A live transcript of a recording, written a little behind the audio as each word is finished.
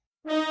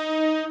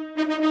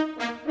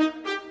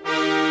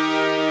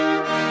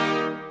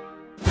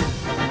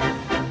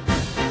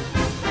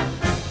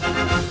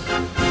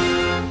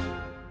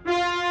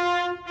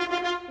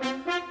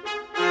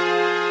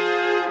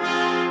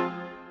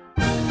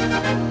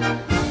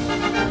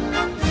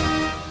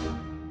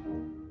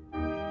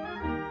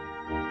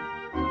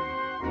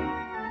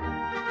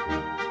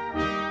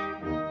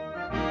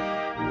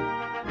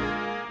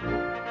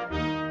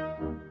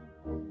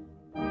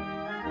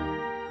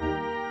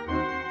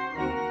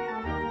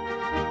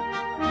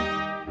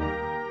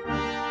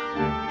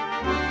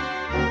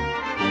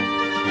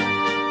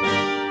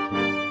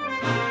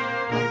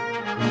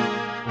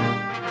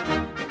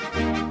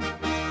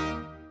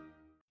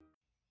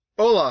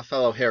Hola,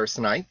 fellow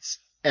Harrisonites,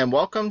 and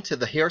welcome to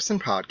the Harrison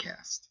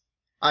Podcast.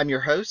 I'm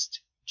your host,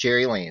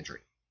 Jerry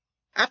Landry.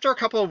 After a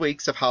couple of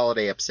weeks of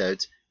holiday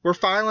episodes, we're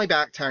finally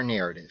back to our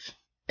narrative.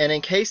 And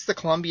in case the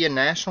Colombian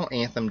national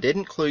anthem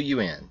didn't clue you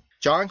in,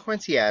 John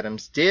Quincy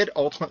Adams did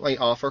ultimately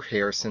offer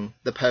Harrison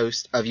the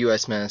post of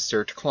U.S.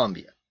 Minister to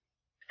Colombia.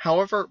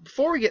 However,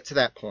 before we get to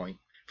that point,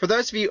 for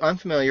those of you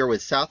unfamiliar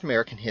with South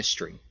American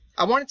history,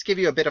 I wanted to give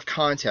you a bit of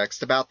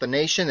context about the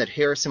nation that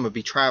Harrison would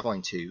be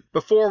traveling to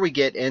before we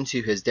get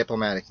into his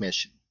diplomatic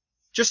mission.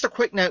 Just a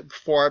quick note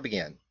before I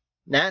begin.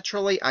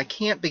 Naturally, I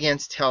can't begin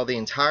to tell the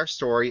entire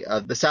story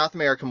of the South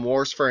American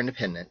Wars for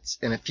Independence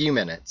in a few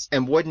minutes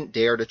and wouldn't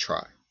dare to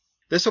try.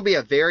 This will be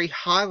a very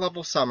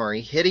high-level summary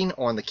hitting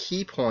on the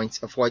key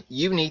points of what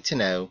you need to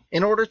know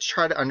in order to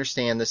try to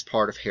understand this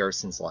part of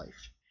Harrison's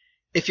life.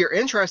 If you're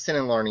interested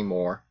in learning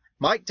more,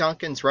 Mike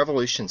Duncan's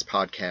Revolutions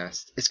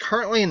podcast is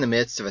currently in the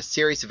midst of a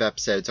series of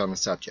episodes on the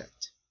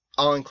subject.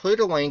 I'll include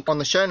a link on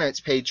the show notes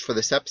page for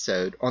this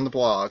episode on the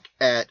blog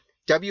at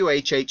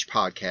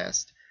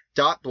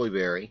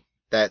whhpodcast.blueberry,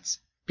 that's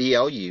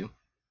BLUBRRY.com,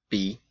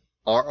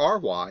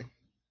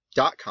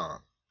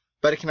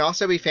 but it can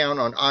also be found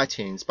on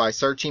iTunes by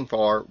searching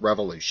for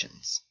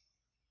Revolutions.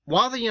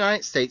 While the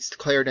United States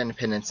declared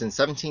independence in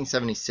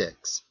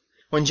 1776,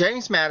 when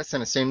James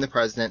Madison assumed the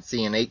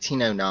presidency in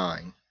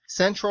 1809,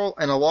 Central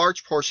and a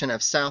large portion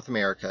of South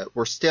America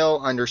were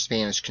still under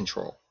Spanish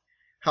control.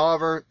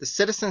 However, the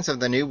citizens of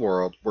the New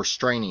World were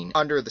straining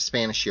under the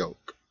Spanish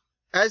yoke.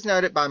 As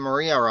noted by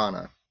Maria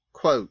Arana,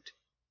 quote,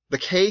 "The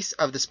case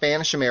of the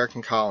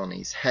Spanish-American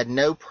colonies had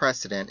no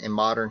precedent in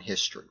modern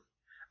history.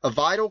 A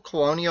vital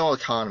colonial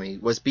economy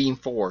was being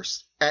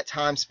forced, at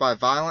times by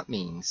violent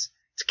means,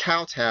 to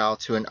kowtow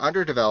to an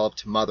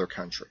underdeveloped mother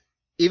country.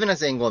 Even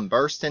as England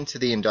burst into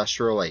the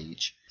industrial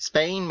age,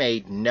 Spain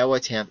made no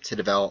attempt to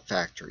develop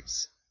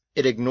factories.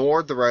 It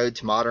ignored the road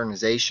to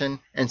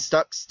modernization and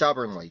stuck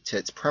stubbornly to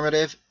its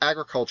primitive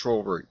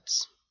agricultural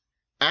roots.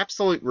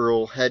 Absolute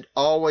rule had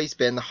always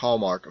been the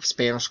hallmark of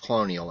Spanish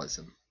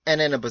colonialism,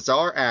 and in a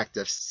bizarre act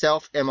of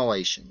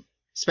self-immolation,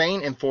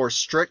 Spain enforced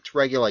strict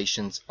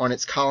regulations on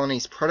its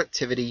colonies'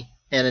 productivity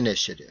and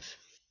initiative.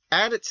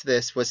 Added to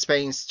this was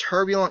Spain's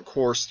turbulent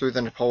course through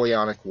the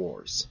Napoleonic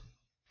Wars.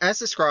 As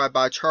described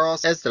by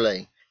Charles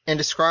Esdale in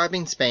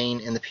describing Spain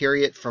in the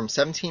period from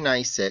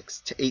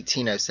 1796 to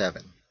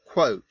 1807,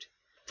 quote,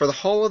 "For the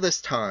whole of this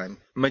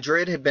time,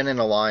 Madrid had been in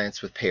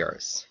alliance with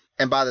Paris,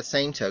 and by the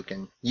same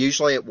token,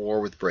 usually at war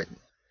with Britain.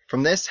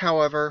 From this,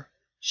 however,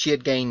 she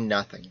had gained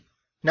nothing.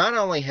 Not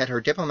only had her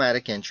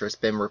diplomatic interests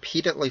been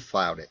repeatedly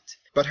flouted,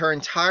 but her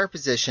entire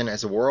position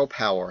as a world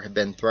power had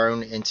been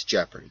thrown into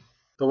jeopardy.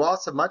 The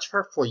loss of much of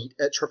her fleet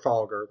at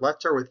Trafalgar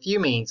left her with few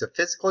means of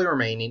physically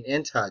remaining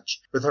in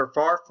touch with her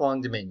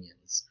far-flung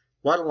dominions,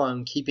 let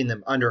alone keeping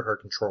them under her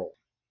control.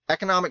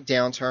 Economic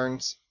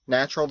downturns,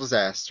 natural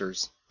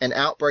disasters, and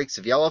outbreaks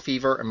of yellow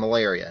fever and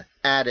malaria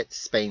added to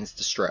Spain's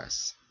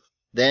distress.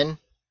 Then,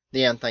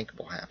 the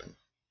unthinkable happened.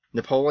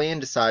 Napoleon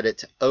decided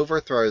to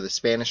overthrow the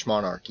Spanish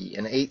monarchy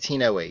in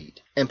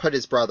 1808 and put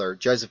his brother,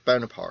 Joseph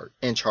Bonaparte,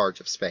 in charge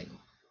of Spain.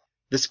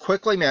 This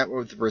quickly met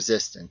with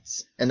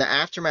resistance, and the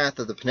aftermath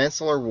of the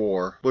Peninsular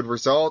War would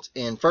result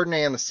in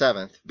Ferdinand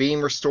VII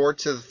being restored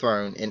to the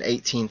throne in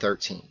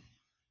 1813.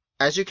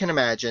 As you can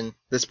imagine,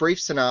 this brief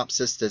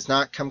synopsis does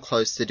not come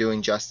close to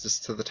doing justice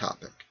to the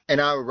topic,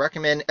 and I would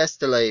recommend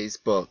Esdale's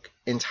book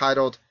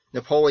entitled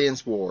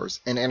Napoleon's Wars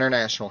in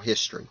International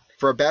History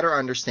for a better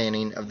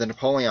understanding of the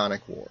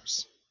Napoleonic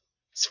Wars.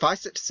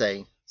 Suffice it to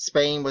say,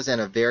 Spain was in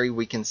a very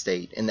weakened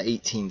state in the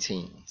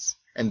 18-teens.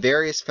 And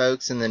various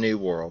folks in the New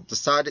World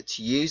decided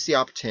to use the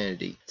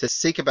opportunity to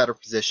seek a better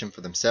position for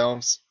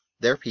themselves,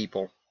 their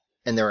people,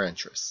 and their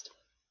interests.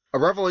 A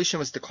revolution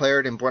was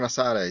declared in Buenos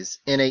Aires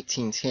in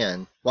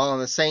 1810, while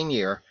in the same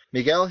year,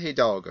 Miguel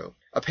Hidalgo,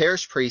 a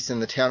parish priest in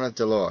the town of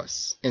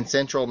Dolores in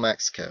central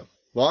Mexico,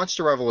 launched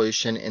a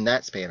revolution in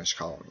that Spanish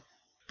colony.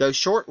 Though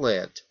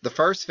short-lived, the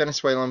First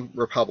Venezuelan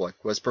Republic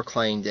was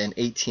proclaimed in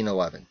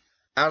 1811.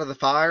 Out of the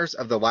fires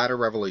of the latter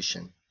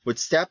revolution would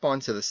step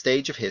onto the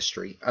stage of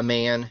history a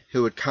man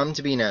who would come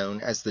to be known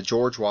as the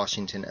George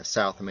Washington of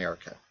South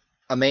America,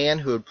 a man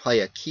who would play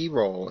a key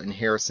role in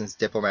Harrison's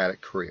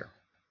diplomatic career,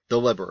 the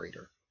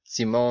liberator,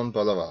 Simón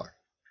Bolívar.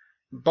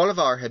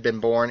 Bolívar had been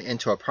born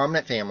into a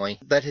prominent family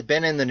that had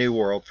been in the New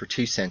World for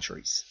 2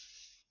 centuries.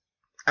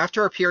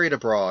 After a period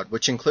abroad,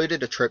 which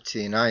included a trip to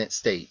the United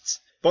States,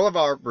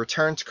 Bolívar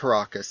returned to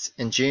Caracas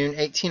in June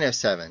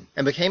 1807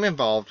 and became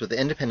involved with the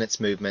independence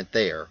movement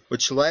there,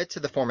 which led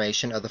to the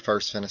formation of the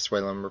First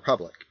Venezuelan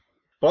Republic.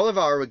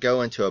 Bolívar would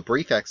go into a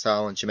brief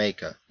exile in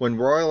Jamaica when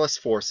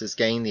royalist forces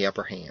gained the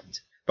upper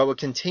hand, but would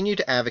continue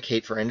to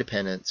advocate for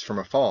independence from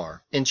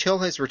afar until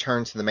his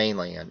return to the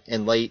mainland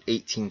in late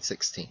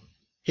 1816.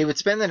 He would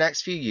spend the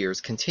next few years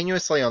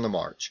continuously on the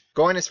march,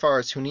 going as far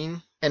as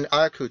Junín and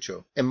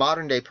Ayacucho in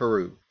modern-day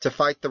Peru to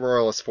fight the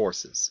royalist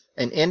forces,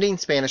 and ending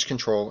Spanish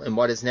control in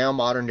what is now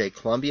modern-day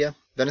Colombia,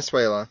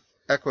 Venezuela,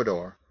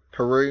 Ecuador,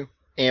 Peru,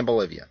 and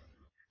Bolivia.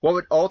 What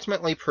would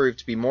ultimately prove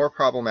to be more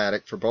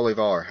problematic for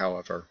Bolívar,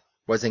 however,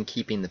 was in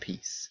keeping the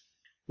peace.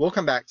 We'll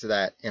come back to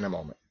that in a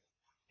moment.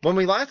 When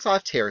we last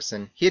left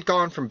Harrison, he had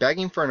gone from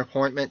begging for an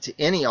appointment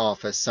to any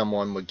office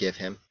someone would give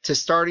him to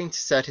starting to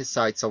set his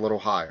sights a little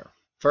higher,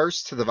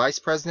 first to the vice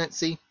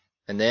presidency,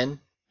 and then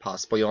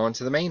possibly on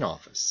to the main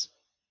office.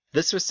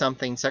 This was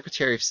something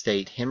Secretary of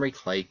State Henry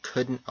Clay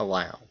couldn't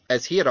allow,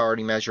 as he had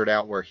already measured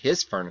out where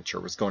his furniture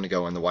was going to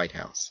go in the White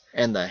House,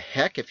 and the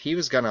heck if he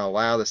was going to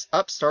allow this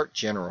upstart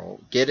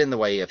general get in the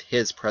way of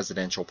his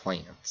presidential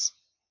plans.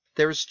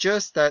 There was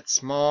just that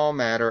small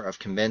matter of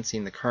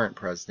convincing the current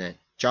president,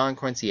 John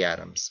Quincy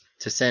Adams,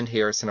 to send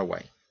Harrison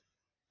away.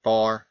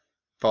 Far,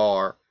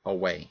 far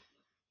away.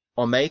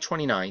 On May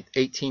 29,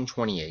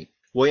 1828,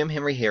 William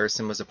Henry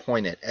Harrison was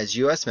appointed as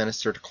U.S.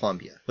 Minister to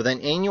Columbia with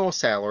an annual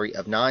salary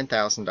of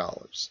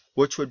 $9,000,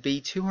 which would be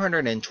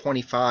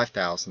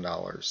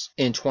 $225,000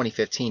 in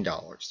 2015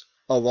 dollars,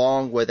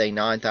 along with a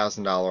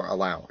 $9,000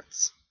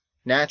 allowance.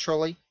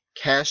 Naturally,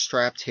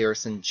 cash-strapped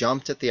Harrison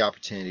jumped at the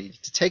opportunity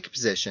to take a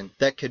position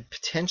that could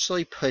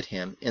potentially put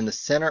him in the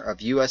center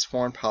of U.S.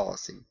 foreign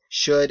policy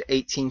should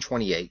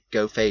 1828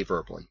 go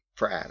favorably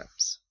for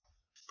Adams.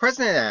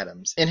 President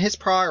Adams, in his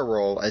prior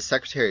role as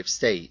Secretary of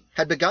State,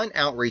 had begun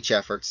outreach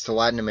efforts to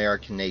Latin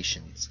American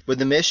nations, with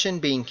the mission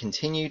being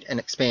continued and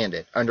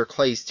expanded under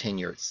Clay's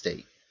tenure at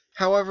state.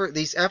 However,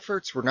 these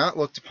efforts were not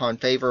looked upon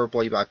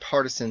favorably by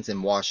partisans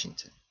in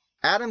Washington.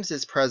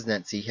 Adams's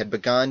presidency had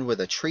begun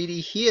with a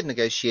treaty he had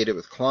negotiated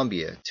with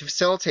Colombia to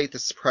facilitate the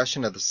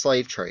suppression of the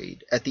slave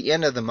trade at the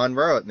end of the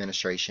Monroe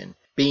administration,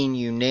 being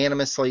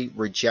unanimously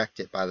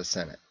rejected by the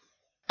Senate.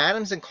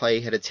 Adams and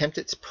Clay had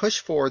attempted to push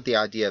forward the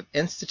idea of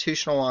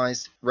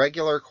institutionalized,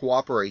 regular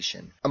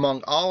cooperation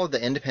among all of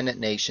the independent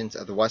nations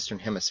of the Western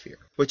Hemisphere,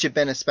 which had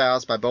been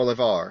espoused by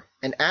Bolivar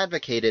and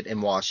advocated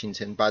in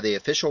Washington by the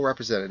official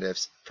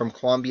representatives from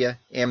Colombia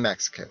and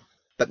Mexico.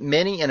 But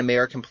many in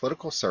American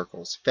political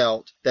circles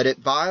felt that it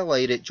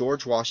violated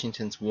George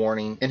Washington's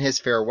warning in his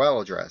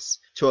farewell address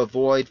to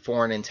avoid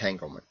foreign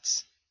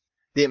entanglements.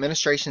 The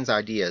administration's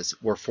ideas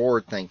were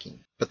forward-thinking,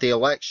 but the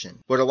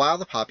election would allow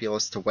the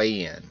populace to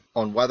weigh in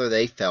on whether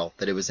they felt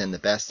that it was in the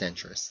best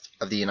interest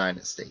of the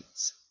United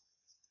States.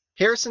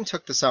 Harrison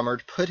took the summer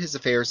to put his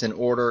affairs in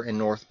order in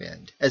North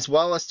Bend, as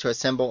well as to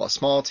assemble a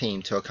small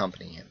team to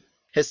accompany him.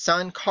 His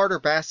son Carter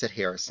Bassett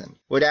Harrison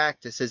would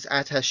act as his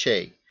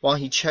attaché, while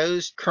he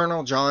chose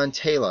Colonel John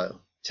Taylor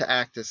to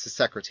act as his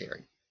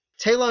secretary.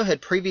 Taylor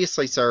had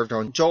previously served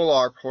on Joel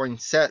R.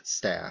 Poinset's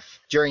staff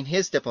during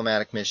his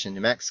diplomatic mission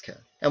to Mexico,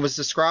 and was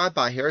described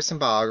by Harrison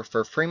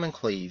biographer Freeman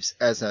Cleaves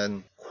as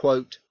an,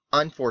 quote,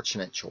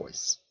 unfortunate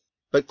choice.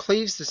 But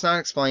Cleaves does not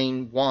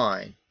explain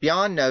why,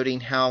 beyond noting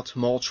how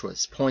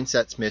tumultuous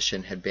Poinset's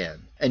mission had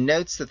been, and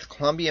notes that the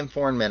Colombian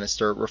foreign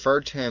minister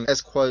referred to him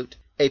as, quote,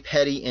 a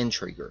petty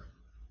intriguer.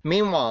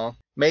 Meanwhile,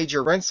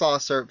 Major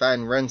Rensselaer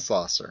van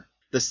Rensselaer,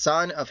 the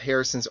son of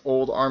Harrison's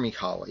old Army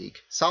colleague,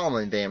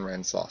 Solomon van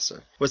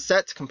Rensselaer, was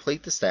set to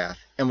complete the staff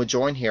and would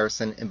join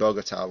Harrison in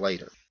Bogota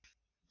later.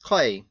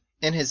 Clay,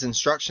 in his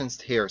instructions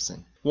to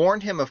Harrison,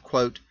 warned him of,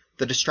 quote,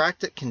 the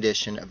distracted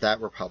condition of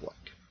that republic,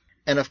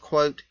 and of,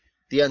 quote,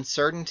 the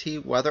uncertainty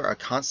whether a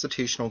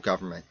constitutional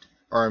government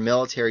or a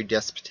military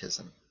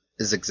despotism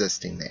is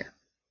existing there.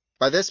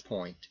 By this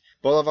point,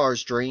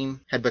 Bolivar's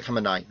dream had become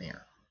a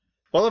nightmare.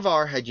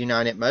 Bolivar had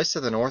united most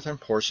of the northern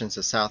portions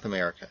of South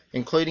America,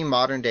 including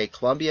modern-day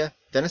Colombia,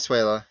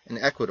 Venezuela, and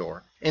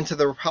Ecuador, into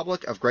the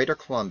Republic of Greater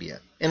Colombia,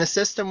 in a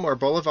system where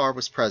Bolivar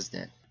was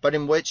president, but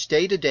in which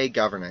day-to-day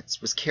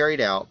governance was carried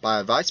out by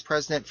a vice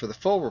president for the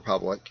full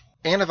republic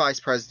and a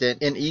vice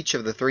president in each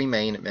of the three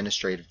main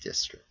administrative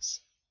districts.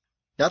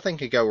 Nothing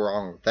could go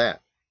wrong with that,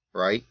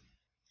 right?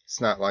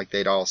 It's not like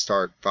they'd all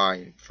start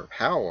vying for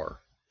power,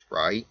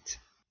 right?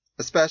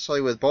 Especially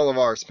with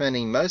Bolivar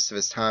spending most of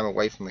his time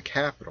away from the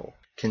capital,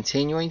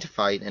 continuing to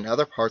fight in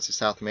other parts of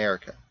South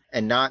America,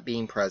 and not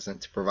being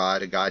present to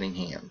provide a guiding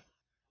hand.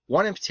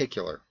 One in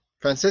particular,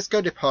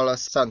 Francisco de Paula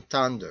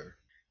Santander,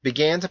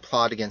 began to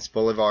plot against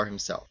Bolivar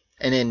himself,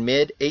 and in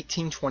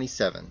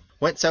mid-1827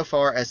 went so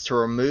far as to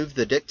remove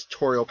the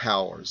dictatorial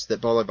powers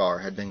that Bolivar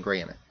had been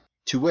granted,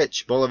 to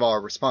which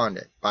Bolivar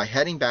responded by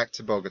heading back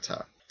to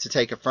Bogota to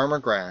take a firmer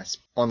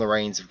grasp on the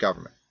reins of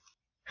government.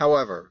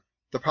 However,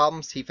 the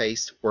problems he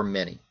faced were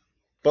many.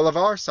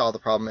 Bolivar saw the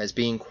problem as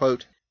being,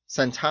 quote,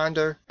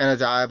 Santander and a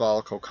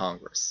diabolical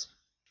Congress.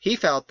 He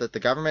felt that the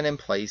government in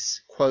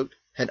place, quote,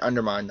 had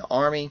undermined the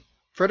army,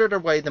 frittered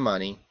away the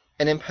money,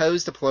 and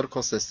imposed a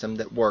political system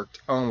that worked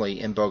only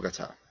in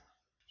Bogota.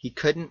 He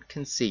couldn't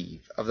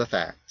conceive of the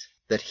fact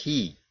that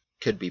he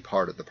could be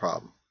part of the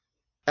problem.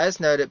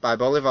 As noted by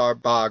Bolivar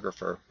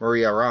biographer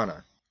Maria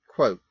Rana,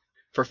 quote,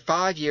 for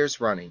 5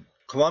 years running,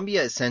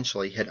 Colombia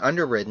essentially had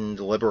underwritten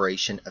the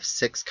liberation of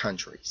 6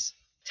 countries.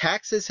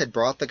 Taxes had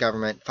brought the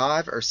government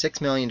 $5 or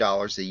 $6 million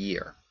a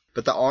year,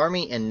 but the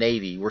Army and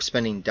Navy were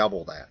spending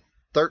double that,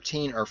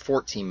 $13 or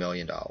 $14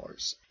 million,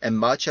 and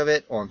much of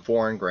it on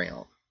foreign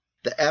ground.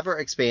 The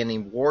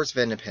ever-expanding Wars of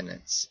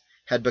Independence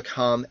had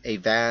become a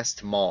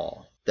vast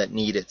maw that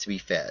needed to be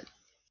fed.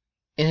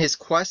 In his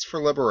quest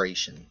for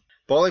liberation,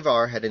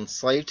 Bolivar had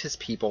enslaved his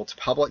people to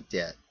public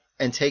debt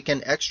and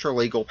taken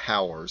extra-legal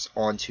powers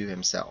onto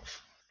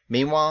himself.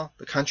 Meanwhile,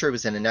 the country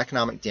was in an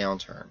economic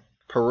downturn.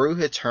 Peru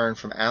had turned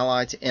from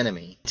ally to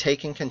enemy,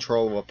 taken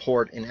control of a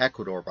port in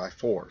Ecuador by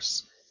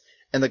force,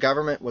 and the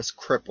government was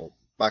crippled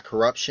by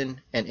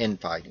corruption and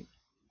infighting.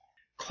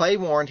 Clay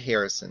warned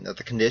Harrison that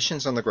the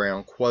conditions on the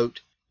ground, quote,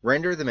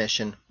 render the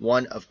mission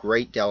one of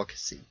great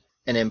delicacy,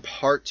 and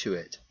impart to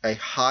it a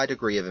high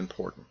degree of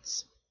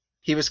importance.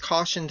 He was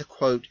cautioned to,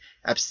 quote,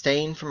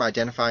 abstain from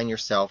identifying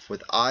yourself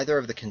with either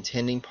of the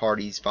contending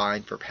parties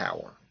vying for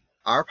power.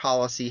 Our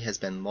policy has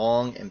been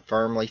long and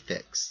firmly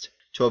fixed,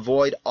 to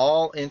avoid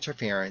all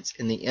interference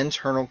in the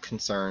internal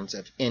concerns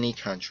of any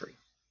country.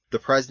 The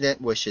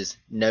President wishes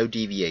no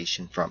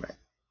deviation from it.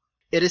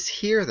 It is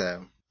here,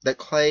 though, that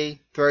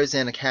Clay throws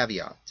in a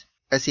caveat,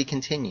 as he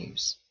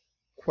continues,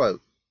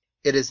 quote,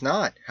 it is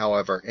not,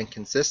 however,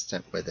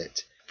 inconsistent with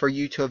it for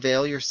you to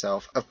avail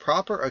yourself of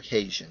proper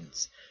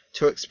occasions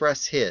to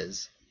express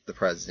his, the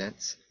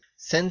President's,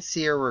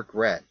 sincere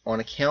regret on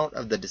account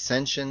of the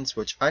dissensions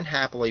which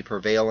unhappily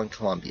prevail in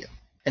Colombia,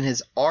 and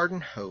his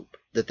ardent hope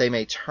that they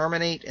may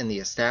terminate in the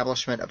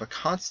establishment of a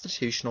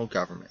constitutional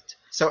government,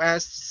 so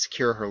as to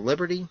secure her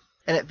liberty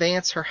and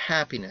advance her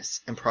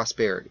happiness and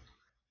prosperity,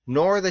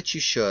 nor that you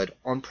should,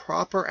 on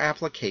proper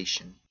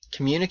application,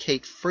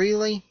 communicate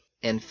freely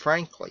and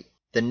frankly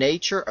the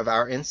nature of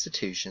our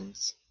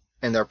institutions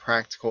and their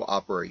practical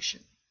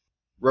operation.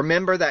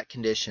 Remember that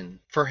condition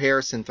for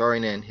Harrison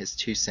throwing in his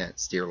 2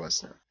 cents, dear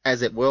listener,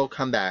 as it will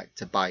come back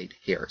to bite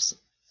Harrison.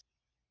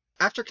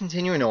 After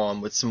continuing on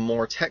with some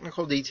more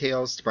technical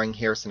details to bring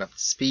Harrison up to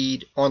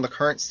speed on the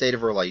current state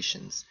of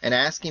relations, and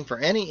asking for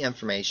any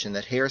information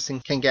that Harrison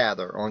can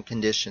gather on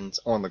conditions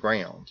on the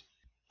ground,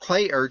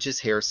 Clay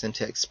urges Harrison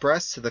to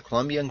express to the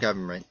Colombian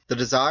government the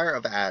desire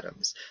of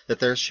Adams that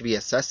there should be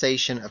a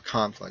cessation of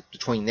conflict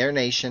between their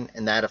nation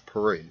and that of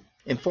Peru,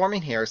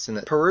 informing Harrison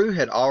that Peru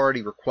had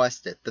already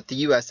requested that the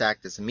U.S.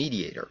 act as a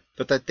mediator,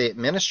 but that the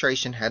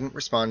administration hadn't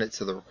responded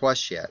to the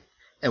request yet,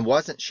 and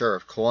wasn't sure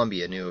if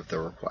Colombia knew of the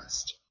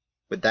request.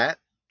 With that,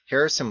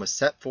 Harrison was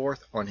set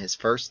forth on his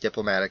first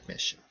diplomatic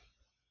mission.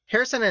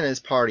 Harrison and his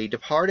party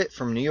departed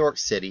from New York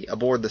City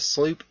aboard the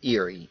sloop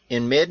Erie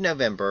in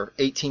mid-November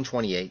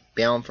 1828,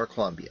 bound for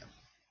Colombia.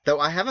 Though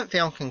I haven't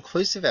found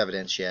conclusive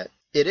evidence yet,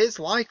 it is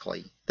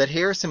likely that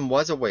Harrison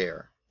was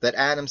aware that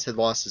Adams had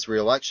lost his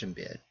re-election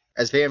bid,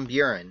 as Van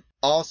Buren,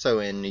 also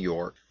in New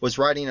York, was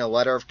writing a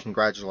letter of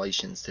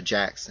congratulations to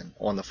Jackson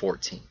on the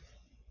 14th.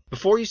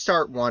 Before you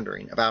start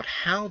wondering about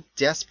how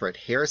desperate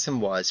Harrison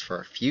was for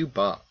a few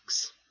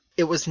bucks,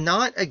 it was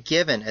not a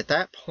given at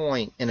that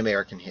point in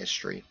American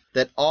history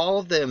that all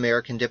of the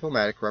American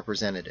diplomatic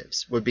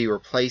representatives would be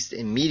replaced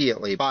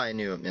immediately by a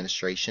new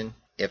administration,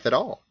 if at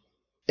all.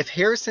 If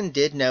Harrison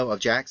did know of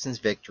Jackson's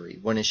victory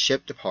when his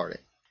ship departed,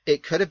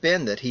 it could have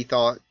been that he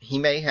thought he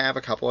may have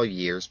a couple of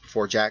years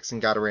before Jackson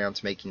got around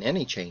to making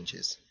any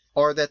changes,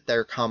 or that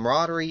their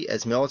camaraderie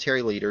as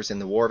military leaders in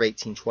the War of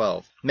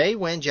 1812 may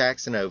win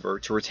Jackson over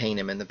to retain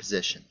him in the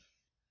position.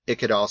 It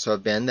could also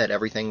have been that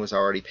everything was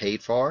already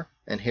paid for,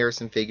 and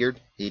Harrison figured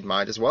he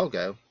might as well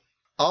go.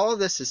 All of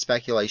this is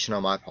speculation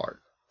on my part,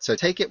 so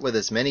take it with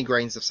as many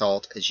grains of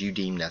salt as you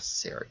deem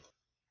necessary.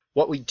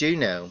 What we do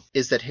know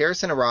is that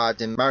Harrison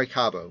arrived in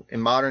Maracaibo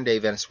in modern-day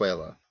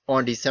Venezuela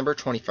on December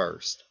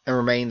 21st and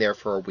remained there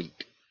for a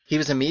week. He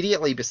was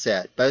immediately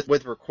beset both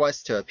with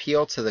requests to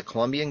appeal to the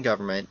Colombian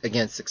government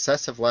against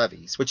excessive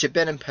levies which had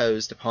been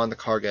imposed upon the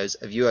cargoes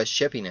of U.S.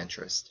 shipping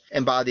interests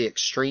and by the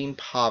extreme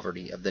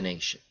poverty of the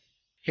nation.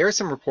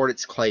 Harrison reported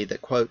to Clay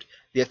that, quote,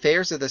 the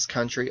affairs of this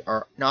country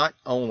are not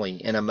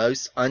only in a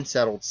most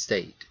unsettled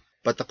state,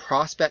 but the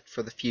prospect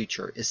for the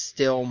future is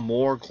still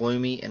more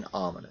gloomy and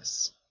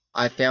ominous.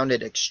 I found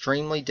it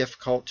extremely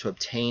difficult to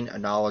obtain a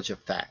knowledge of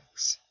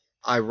facts.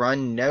 I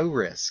run no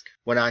risk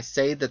when I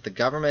say that the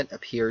government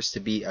appears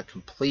to be a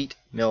complete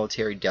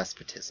military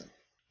despotism.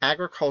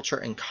 Agriculture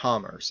and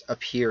commerce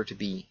appear to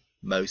be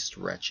most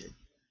wretched.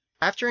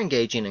 After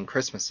engaging in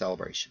Christmas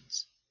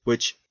celebrations,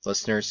 which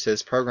listeners to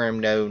this program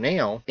know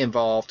now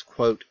involved,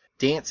 quote,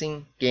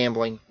 dancing,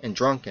 gambling, and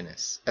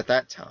drunkenness at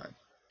that time,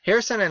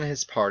 Harrison and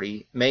his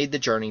party made the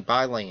journey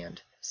by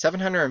land,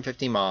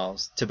 750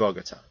 miles, to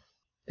Bogota.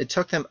 It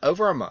took them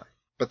over a month,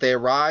 but they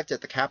arrived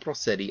at the capital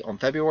city on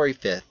February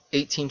 5,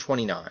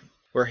 1829,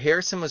 where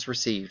Harrison was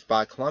received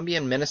by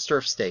Colombian Minister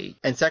of State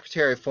and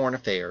Secretary of Foreign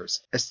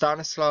Affairs,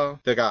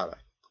 Estanislao Vergara.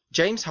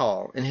 James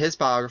Hall, in his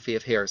biography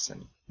of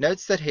Harrison,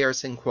 notes that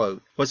Harrison,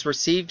 quote, was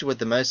received with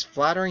the most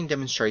flattering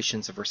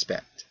demonstrations of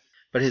respect,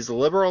 but his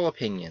liberal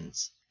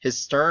opinions, his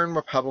stern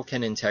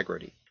republican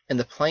integrity, and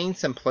the plain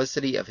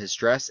simplicity of his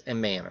dress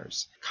and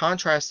manners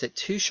contrasted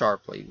too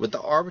sharply with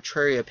the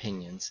arbitrary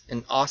opinions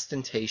and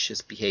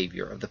ostentatious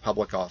behavior of the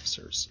public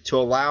officers to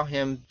allow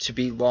him to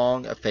be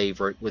long a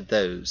favorite with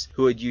those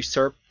who had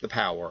usurped the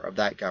power of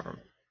that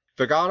government.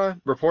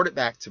 Vergara reported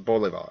back to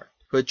Bolivar,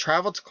 who had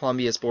traveled to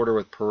Colombia's border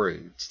with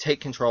Peru to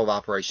take control of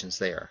operations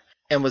there,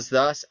 and was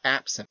thus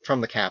absent from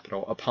the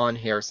capital upon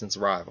Harrison's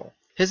arrival.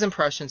 His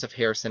impressions of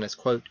Harrison as,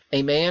 quote,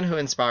 a man who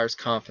inspires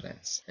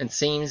confidence and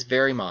seems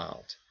very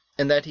mild,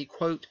 and that he,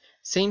 quote,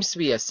 seems to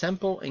be a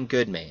simple and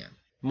good man,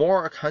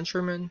 more a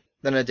countryman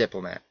than a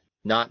diplomat,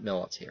 not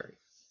military.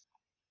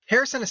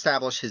 Harrison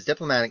established his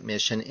diplomatic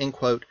mission in,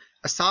 quote,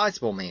 a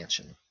sizable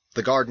mansion,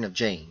 the Garden of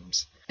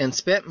James, and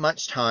spent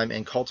much time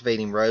in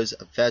cultivating rows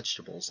of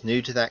vegetables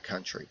new to that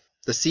country,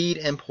 the seed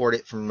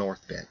imported from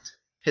North Bend.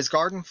 His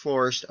garden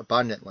flourished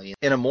abundantly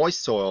in a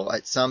moist soil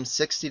at some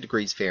 60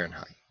 degrees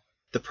Fahrenheit.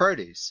 The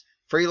produce,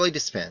 freely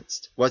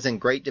dispensed, was in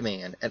great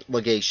demand at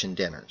legation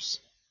dinners.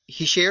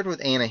 He shared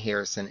with Anna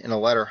Harrison in a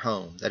letter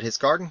home that his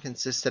garden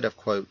consisted of,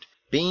 quote,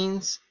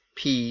 beans,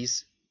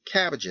 peas,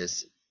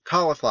 cabbages,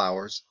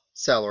 cauliflowers,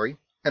 celery,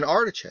 and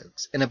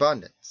artichokes in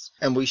abundance,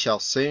 and we shall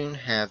soon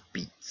have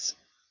beets.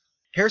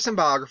 Harrison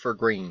biographer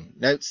Green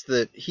notes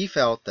that he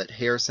felt that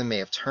Harrison may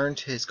have turned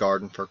to his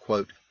garden for,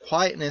 quote,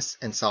 quietness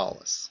and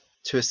solace,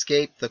 to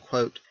escape the,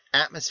 quote,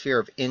 atmosphere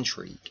of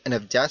intrigue and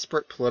of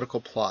desperate political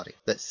plotting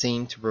that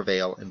seemed to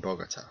prevail in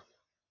Bogota.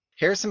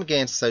 Harrison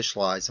began to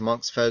socialize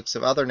amongst folks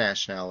of other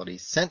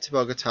nationalities sent to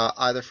Bogota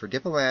either for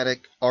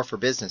diplomatic or for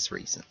business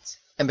reasons,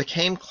 and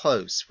became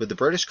close with the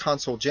British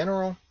Consul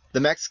General, the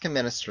Mexican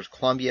Minister to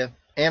Colombia,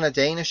 and a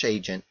Danish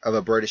agent of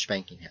a British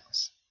banking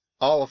house,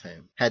 all of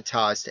whom had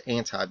ties to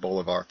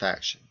anti-Bolivar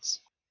factions.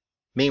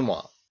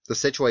 Meanwhile, the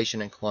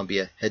situation in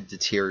Colombia had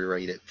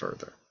deteriorated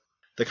further.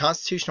 The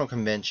Constitutional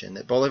Convention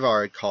that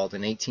Bolivar had called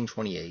in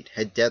 1828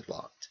 had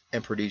deadlocked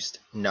and produced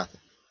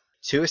nothing.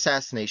 2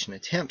 assassination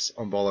attempts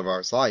on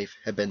Bolivar's life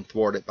had been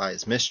thwarted by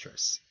his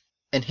mistress,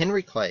 and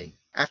Henry Clay,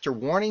 after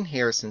warning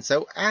Harrison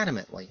so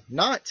adamantly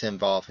not to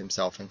involve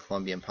himself in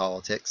Colombian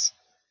politics,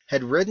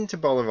 had written to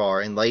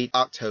Bolivar in late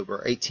October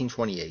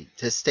 1828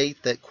 to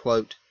state that,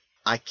 quote,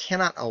 I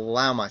cannot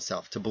allow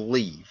myself to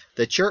believe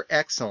that your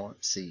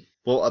Excellency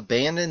will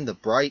abandon the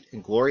bright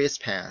and glorious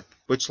path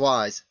which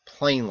lies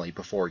plainly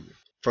before you,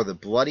 for the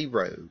bloody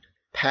road,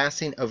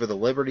 passing over the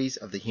liberties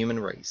of the human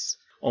race,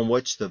 on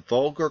which the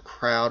vulgar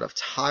crowd of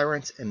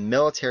tyrants and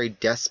military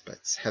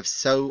despots have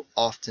so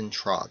often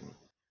trodden.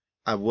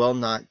 I will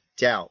not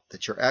doubt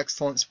that your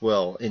Excellence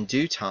will, in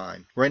due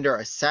time, render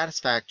a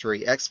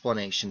satisfactory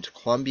explanation to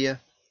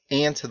Colombia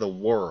and to the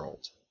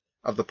world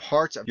of the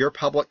parts of your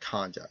public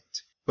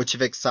conduct which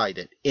have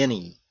excited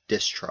any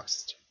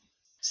distrust.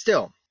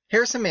 Still,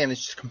 Harrison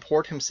managed to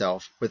comport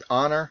himself with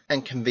honor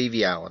and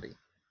conviviality.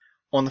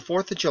 On the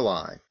 4th of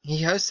July,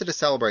 he hosted a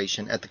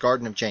celebration at the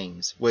Garden of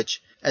James,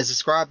 which, as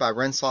described by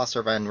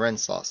Rensselaer van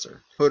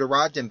Rensselaer, who had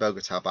arrived in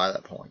Bogota by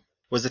that point,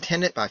 was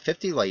attended by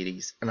 50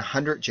 ladies and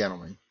 100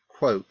 gentlemen,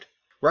 quote,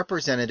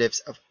 representatives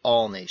of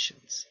all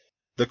nations.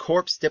 The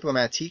Corps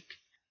Diplomatique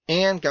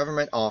and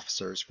government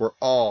officers were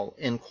all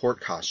in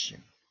court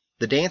costume.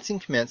 The dancing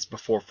commenced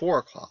before 4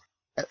 o'clock.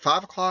 At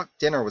 5 o'clock,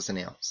 dinner was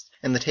announced,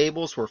 and the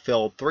tables were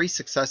filled 3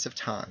 successive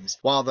times,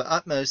 while the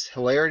utmost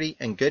hilarity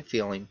and good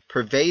feeling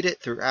pervaded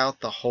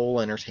throughout the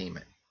whole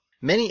entertainment.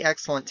 Many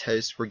excellent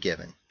toasts were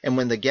given, and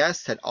when the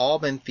guests had all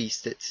been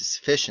feasted to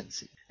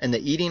sufficiency, and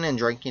the eating and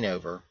drinking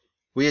over,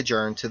 we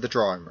adjourned to the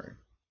drawing-room.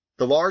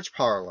 The large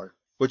parlor,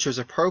 which was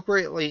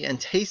appropriately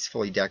and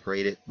tastefully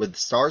decorated with the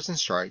Stars and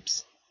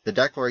Stripes, the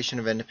Declaration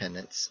of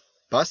Independence,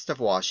 bust of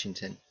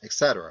Washington,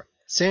 etc.,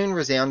 soon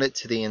resounded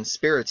to the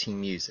inspiriting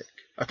music,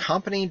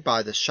 accompanied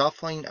by the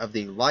shuffling of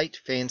the light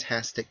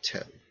fantastic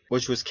toe,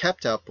 which was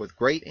kept up with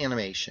great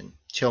animation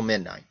till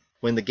midnight,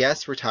 when the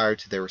guests retired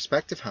to their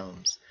respective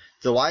homes,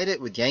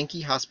 delighted with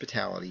Yankee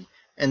hospitality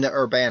and the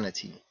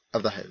urbanity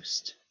of the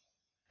host.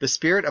 The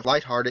spirit of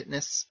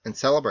lightheartedness and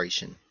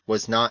celebration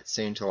was not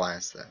soon to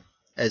last, though,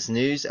 as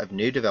news of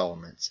new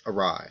developments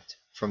arrived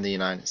from the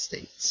United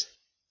States.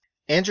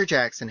 Andrew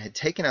Jackson had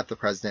taken up the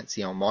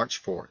presidency on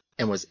March 4th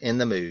and was in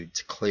the mood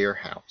to clear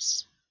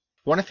house.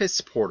 One of his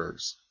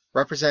supporters,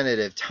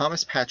 Representative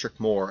Thomas Patrick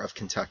Moore of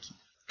Kentucky,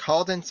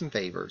 called in some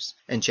favors,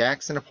 and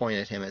Jackson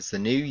appointed him as the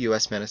new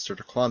U.S. Minister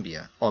to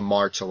Colombia on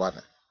March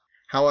 11th.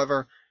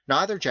 However,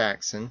 neither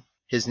Jackson,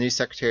 his new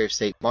Secretary of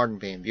State Martin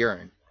Van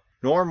Buren,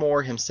 nor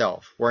Moore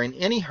himself were in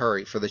any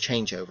hurry for the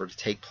changeover to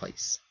take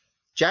place.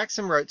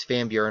 Jackson wrote to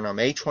Van Buren on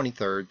May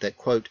 23rd that,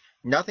 quote,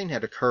 nothing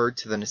had occurred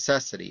to the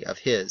necessity of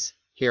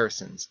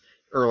Harrison's,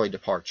 early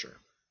departure,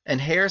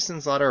 and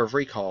Harrison's letter of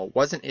recall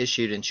wasn't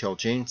issued until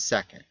June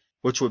 2nd,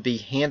 which would be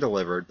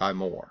hand-delivered by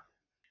Moore.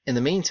 In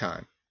the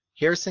meantime,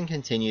 Harrison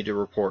continued to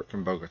report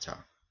from Bogota.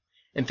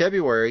 In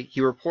February,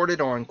 he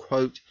reported on,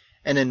 quote,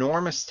 an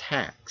enormous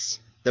tax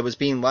that was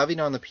being levied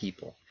on the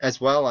people,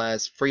 as well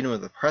as freedom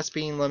of the press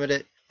being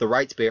limited, the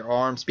right to bear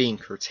arms being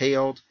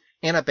curtailed,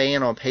 and a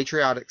ban on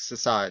patriotic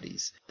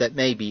societies that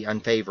may be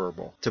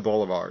unfavorable to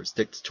Bolivar's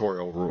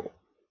dictatorial rule.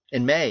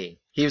 In May,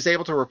 he was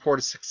able to report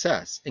a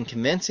success in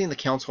convincing the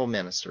Council of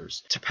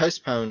Ministers to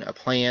postpone a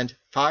planned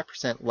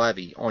 5%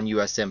 levy on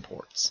U.S.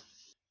 imports.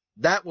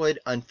 That would,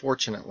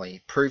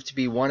 unfortunately, prove to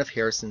be one of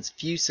Harrison's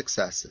few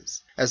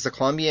successes, as the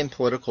Colombian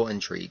political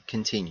intrigue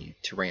continued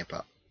to ramp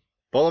up.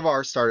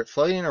 Bolivar started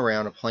floating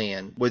around a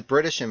plan with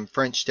British and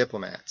French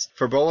diplomats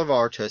for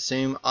Bolivar to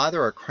assume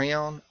either a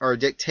crown or a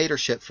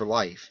dictatorship for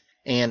life,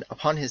 and,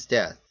 upon his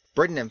death,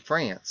 Britain and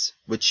France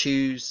would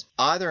choose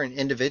either an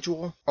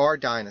individual or a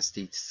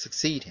dynasty to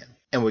succeed him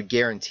and would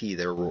guarantee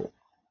their rule.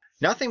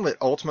 Nothing would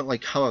ultimately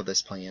come of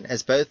this plan,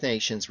 as both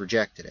nations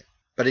rejected it.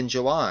 But in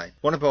July,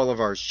 one of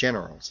Bolivar's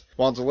generals,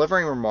 while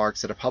delivering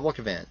remarks at a public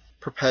event,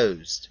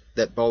 proposed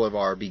that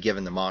Bolivar be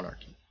given the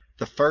monarchy,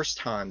 the first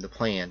time the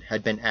plan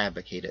had been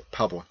advocated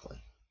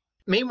publicly.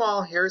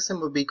 Meanwhile, Harrison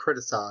would be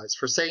criticized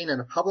for saying in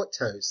a public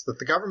toast that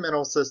the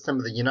governmental system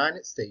of the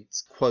United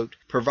States, quote,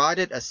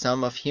 provided a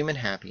sum of human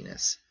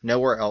happiness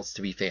nowhere else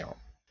to be found,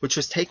 which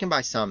was taken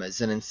by some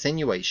as an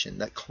insinuation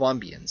that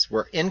Colombians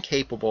were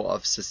incapable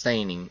of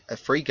sustaining a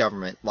free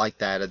government like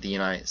that of the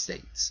United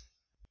States.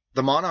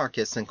 The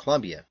monarchists in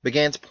Colombia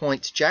began to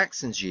point to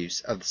Jackson's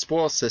use of the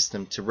spoil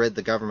system to rid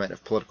the government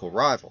of political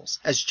rivals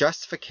as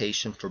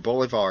justification for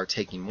Bolivar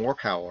taking more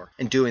power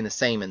and doing the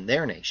same in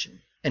their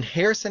nation, and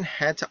Harrison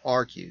had to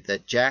argue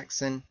that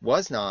Jackson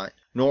was not,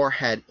 nor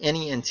had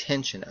any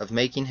intention of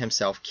making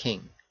himself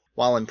king,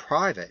 while in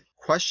private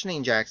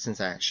questioning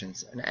Jackson's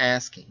actions and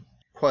asking,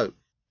 quote,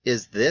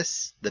 "Is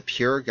this the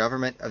pure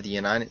government of the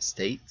United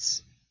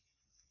States?"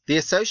 The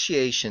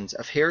associations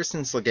of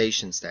Harrison's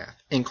legation staff,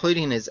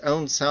 including his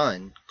own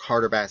son,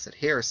 Carter Bassett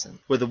Harrison,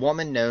 with a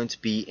woman known to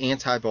be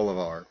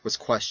anti-Bolivar, was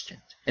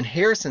questioned, and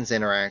Harrison's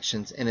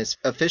interactions in his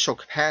official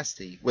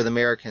capacity with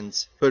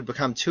Americans who had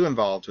become too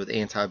involved with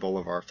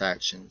anti-Bolivar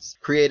factions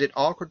created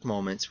awkward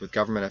moments with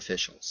government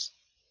officials.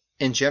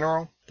 In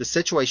general, the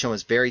situation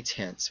was very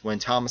tense when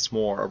Thomas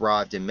More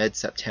arrived in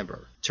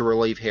mid-September to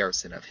relieve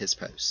Harrison of his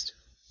post.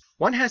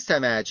 One has to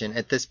imagine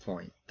at this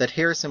point that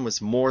Harrison was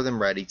more than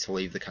ready to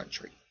leave the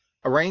country.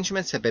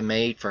 Arrangements had been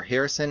made for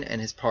Harrison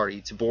and his party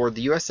to board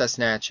the USS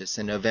Natchez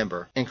in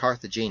November in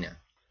Cartagena,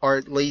 or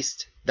at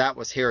least that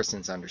was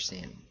Harrison's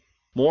understanding.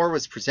 More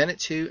was presented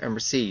to and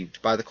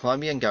received by the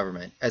Colombian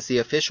government as the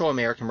official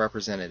American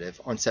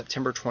representative on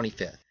September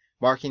 25th,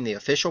 marking the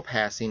official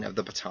passing of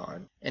the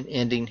baton and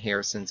ending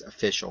Harrison's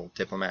official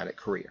diplomatic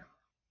career.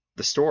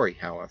 The story,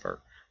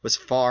 however, was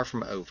far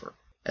from over,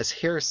 as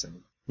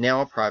Harrison, now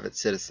a private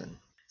citizen,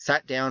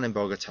 sat down in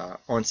Bogota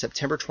on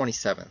September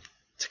 27th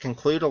to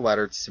conclude a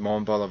letter to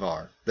Simón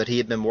Bolivar that he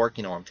had been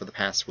working on for the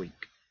past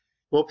week.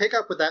 We'll pick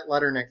up with that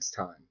letter next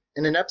time,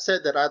 in an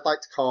episode that I'd like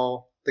to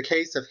call The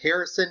Case of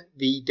Harrison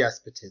v.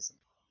 Despotism.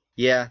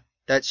 Yeah,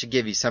 that should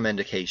give you some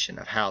indication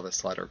of how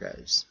this letter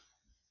goes.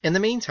 In the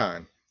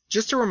meantime,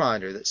 just a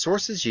reminder that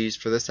sources used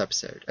for this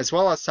episode, as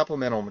well as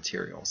supplemental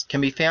materials,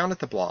 can be found at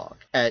the blog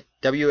at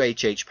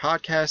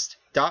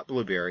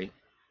whhpodcast.blueberry,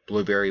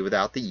 blueberry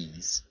without the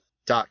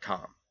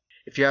e's.com.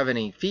 If you have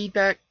any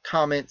feedback,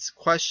 comments,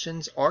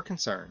 questions, or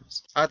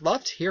concerns, I'd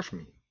love to hear from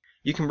you.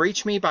 You can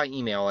reach me by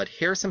email at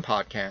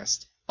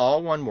harrisonpodcast,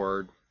 all one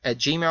word,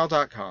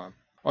 @gmail.com,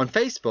 on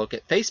Facebook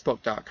at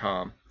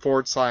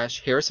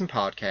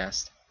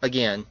facebook.com/harrisonpodcast,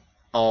 again,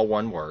 all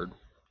one word,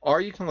 or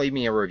you can leave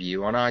me a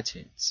review on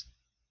iTunes.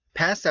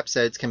 Past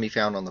episodes can be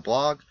found on the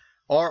blog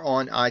or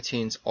on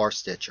iTunes or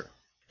Stitcher.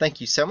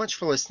 Thank you so much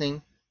for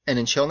listening, and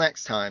until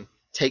next time,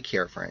 take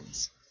care,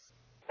 friends.